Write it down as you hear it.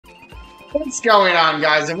What's going on,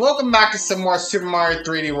 guys, and welcome back to some more Super Mario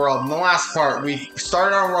 3D World. In the last part, we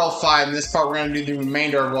started on World 5, and this part we're going to do the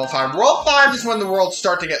remainder of World 5. World 5 is when the worlds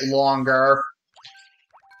start to get longer.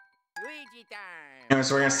 Luigi time. Anyway,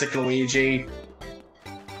 so we're going to stick to Luigi.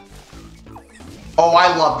 Oh,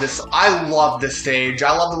 I love this. I love this stage.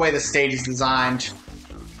 I love the way the stage is designed.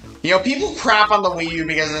 You know, people crap on the Wii U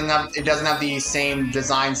because it doesn't have the same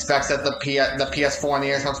design specs that the PS4 and the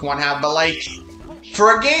Xbox One have, but like,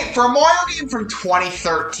 for a Mario game from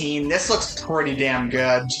 2013, this looks pretty damn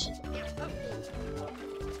good.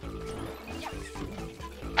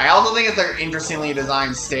 I also think it's an interestingly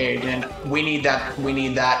designed stage, and we need that. We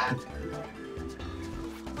need that.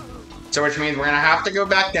 So, which means we're gonna have to go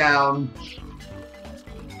back down.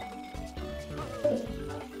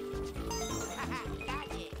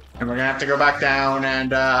 And we're gonna have to go back down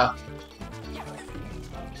and,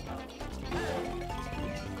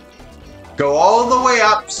 go all the way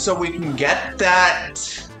up so we can get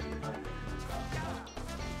that.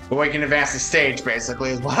 But we can advance the stage, basically,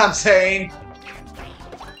 is what I'm saying.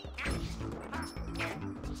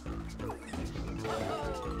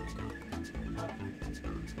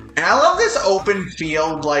 And I love this open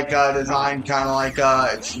field, like, design, kind of like,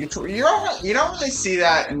 you don't really see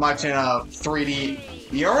that much in a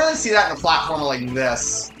 3D. You don't really see that in a platformer like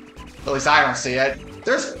this. At least I don't see it.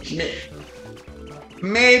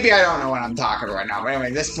 Maybe I don't know what I'm talking about right now, but anyway,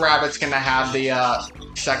 this rabbit's gonna have the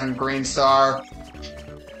second green star.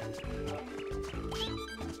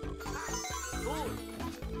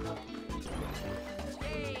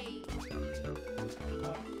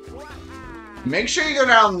 Make sure you go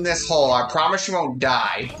down this hole. I promise you won't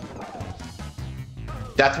die.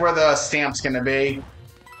 That's where the stamp's gonna be.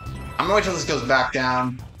 I'm gonna wait till this goes back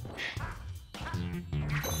down.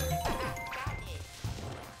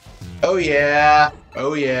 Oh yeah.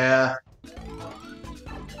 Oh yeah.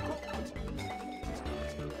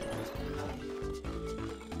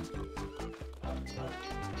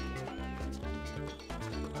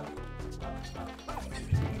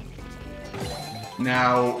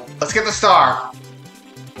 Now, let's get the star.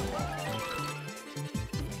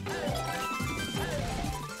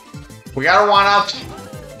 We got a one-up.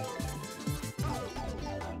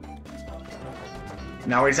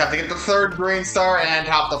 Now we just have to get the third green star and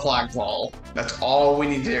hop the flagpole. That's all we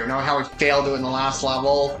need to do. Know how we failed to in the last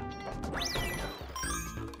level?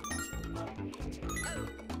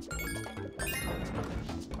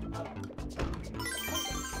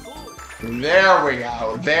 There we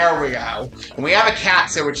go. There we go. And we have a cat,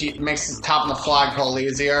 so which makes topping the flagpole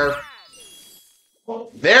easier.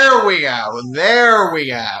 There we go. There we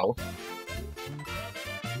go.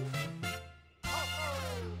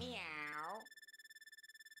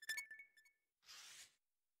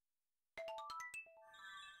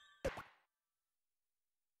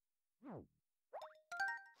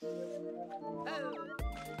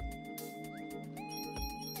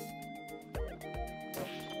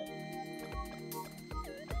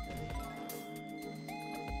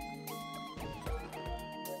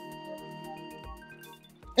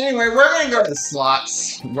 Anyway, we're gonna go to the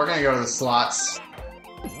slots. We're gonna go to the slots.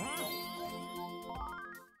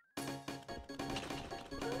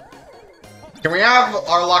 Can we have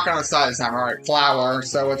our luck on the side this time? Alright, flower.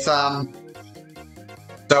 So it's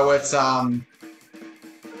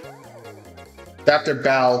after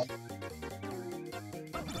Bell.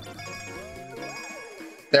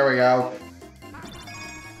 There we go.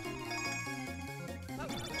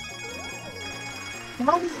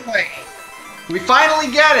 Finally! We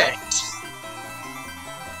finally get it!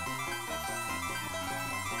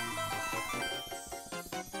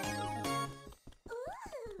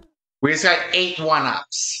 We just got 8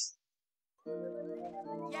 one-ups.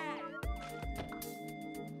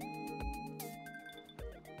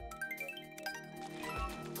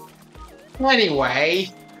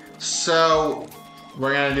 Anyway, so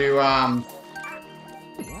we're gonna do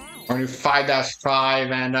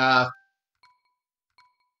 5-5 and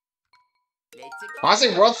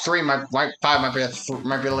honestly, World 3 5 might be a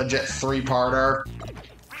legit 3-parter.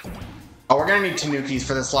 Oh, we're gonna need Tanukis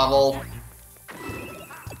for this level.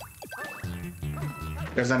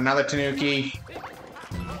 There's another Tanuki.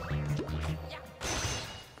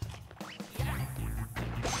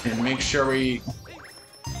 And make sure we...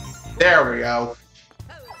 There we go.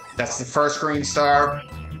 That's the first green star.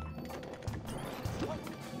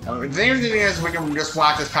 The interesting thing is we can just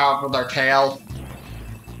whack this power up with our tail.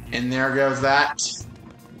 And there goes that.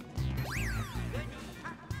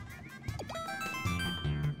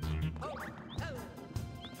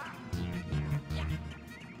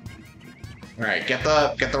 Alright, get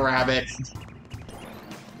the rabbit.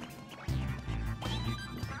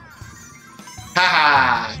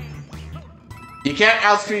 You can't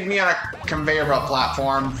outspeed me on a conveyor belt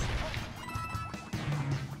platform.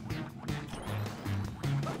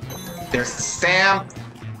 There's the stamp.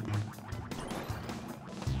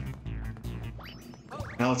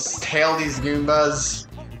 Now let's tail these Goombas.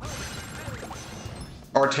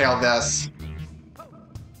 Or tail this.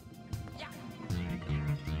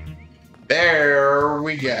 There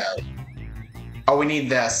we go. Oh, we need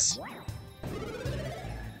this.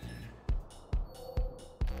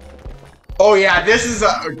 Oh yeah, this is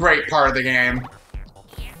a great part of the game.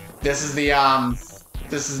 This is the,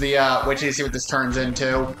 wait till you see what this turns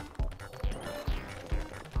into.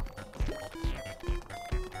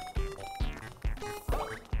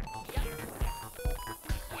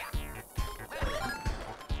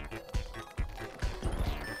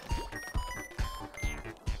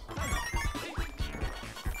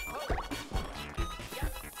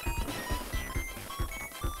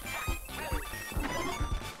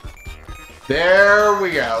 There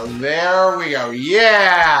we go, there we go,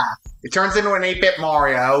 yeah! It turns into an 8-bit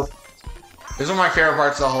Mario. This is one of my favorite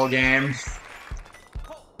parts of the whole game.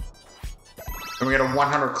 And we get a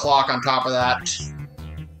 100 clock on top of that.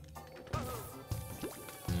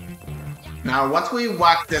 Now, once we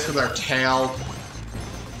whack this with our tail,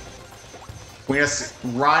 we just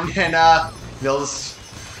run and, they'll just...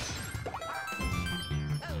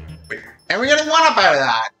 And we get a 1-up out of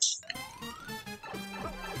that!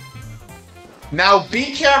 Now,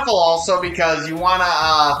 be careful also, because you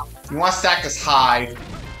wanna stack this high.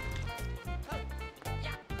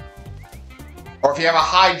 Or if you have a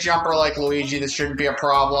high jumper like Luigi, this shouldn't be a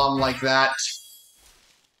problem like that.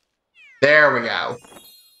 There we go.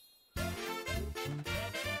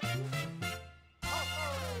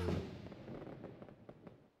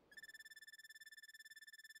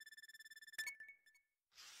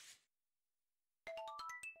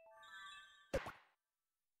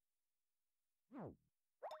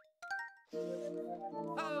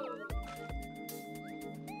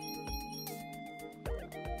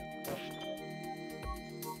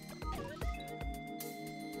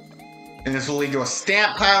 And this will lead to a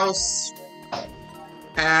stamp house.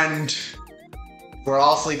 And we'll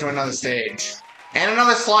also lead to another stage. And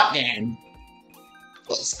another slot game.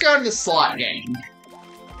 Let's go to the slot game.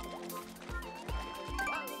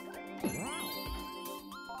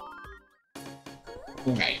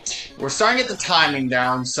 Right. We're starting to get the timing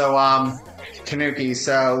down, so, Tanuki,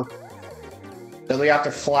 so... Then we have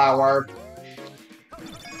to flower.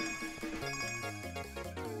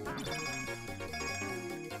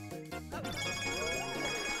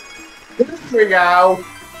 Here we go.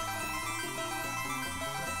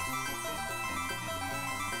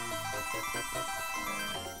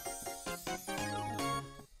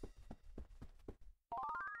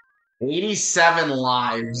 $87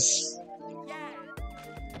 lives.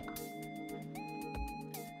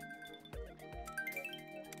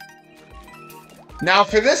 Now,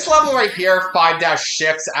 for this level right here,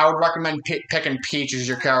 5-6, I would recommend picking Peach as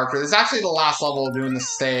your character. This is actually the last level of doing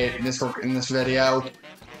this in this video.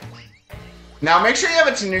 Now, make sure you have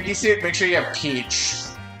a Tanuki suit, make sure you have Peach.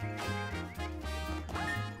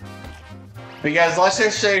 Because let's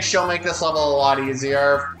just say she'll make this level a lot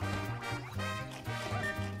easier.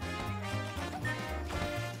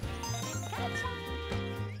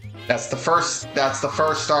 That's the first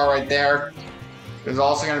star right there. There's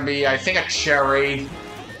also going to be, I think, a cherry.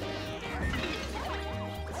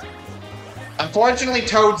 Unfortunately,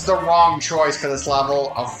 Toad's the wrong choice for this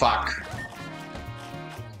level. Oh, fuck.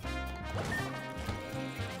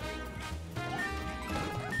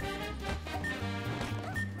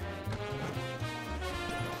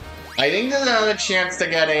 I think there's another chance to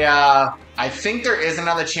get a, I think there is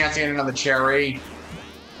another chance to get another cherry.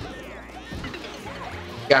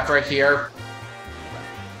 Got right here.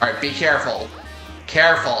 Alright, be careful.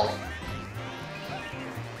 Careful.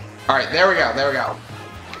 Alright, there we go, there we go.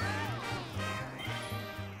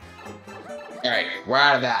 Alright, we're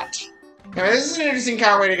out of that. Anyway, this is an interesting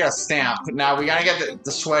kind of way to get a stamp. Now, we gotta get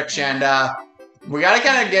the switch, and, we gotta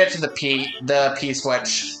kind of get it to the P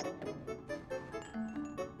switch.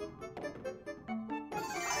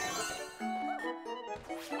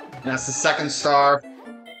 And that's the second star.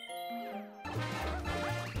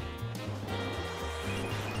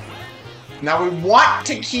 Now we want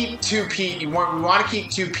to keep we want to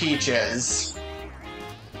keep 2 Peaches.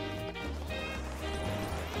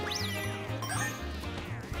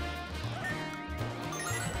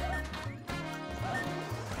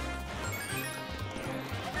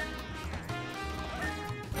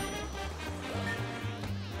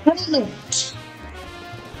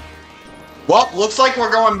 Well, looks like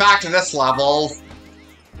we're going back to this level.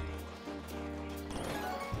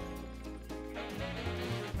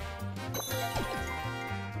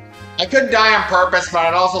 I could die on purpose, but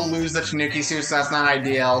I'd also lose the Tanuki suit, so that's not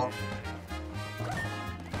ideal.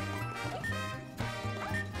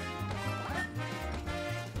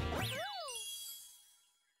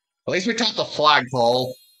 At least we topped the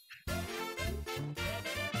flagpole.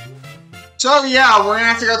 So yeah, we're gonna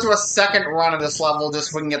have to go through a second run of this level just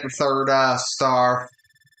so we can get the third star.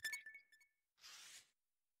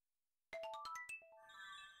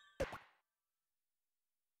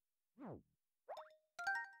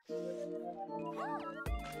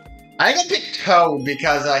 I think I picked Toad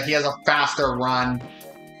because he has a faster run.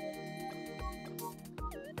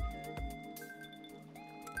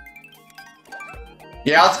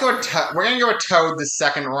 Yeah, let's go with Toad. We're gonna go with Toad the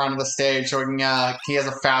second run of the stage so we can, he has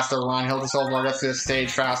a faster run. He'll just overall get through the stage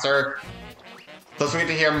faster. So we get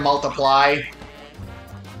to hear multiply.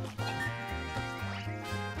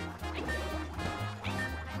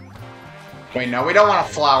 Wait, no, we don't want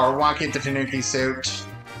a flower. We want to keep the Tanuki suit.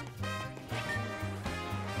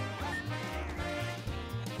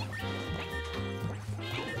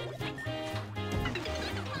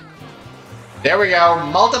 There we go,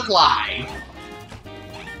 multiply.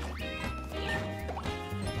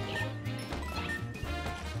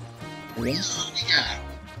 Yeah.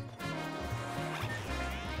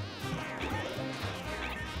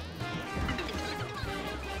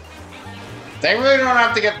 They really don't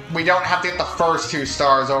have to get, we don't have to get the first 2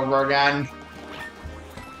 stars over again.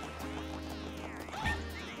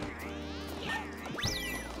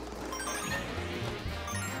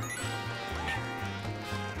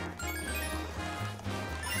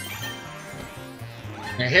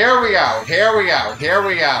 Here we go, here we go, here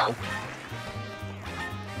we go.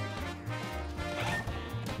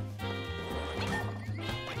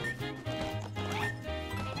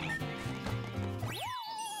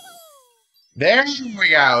 There we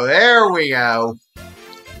go, there we go.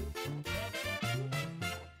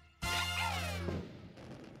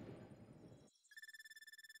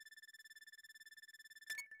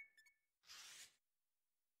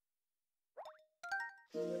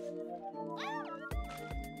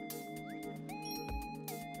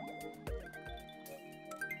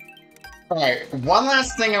 Alright, one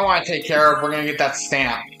last thing I want to take care of, we're gonna get that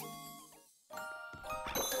stamp.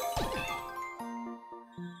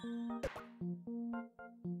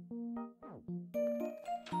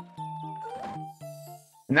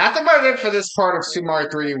 And that's about it for this part of Super Mario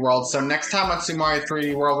 3D World, so next time on Super Mario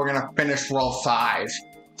 3D World, we're gonna finish World 5.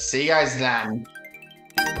 See you guys then.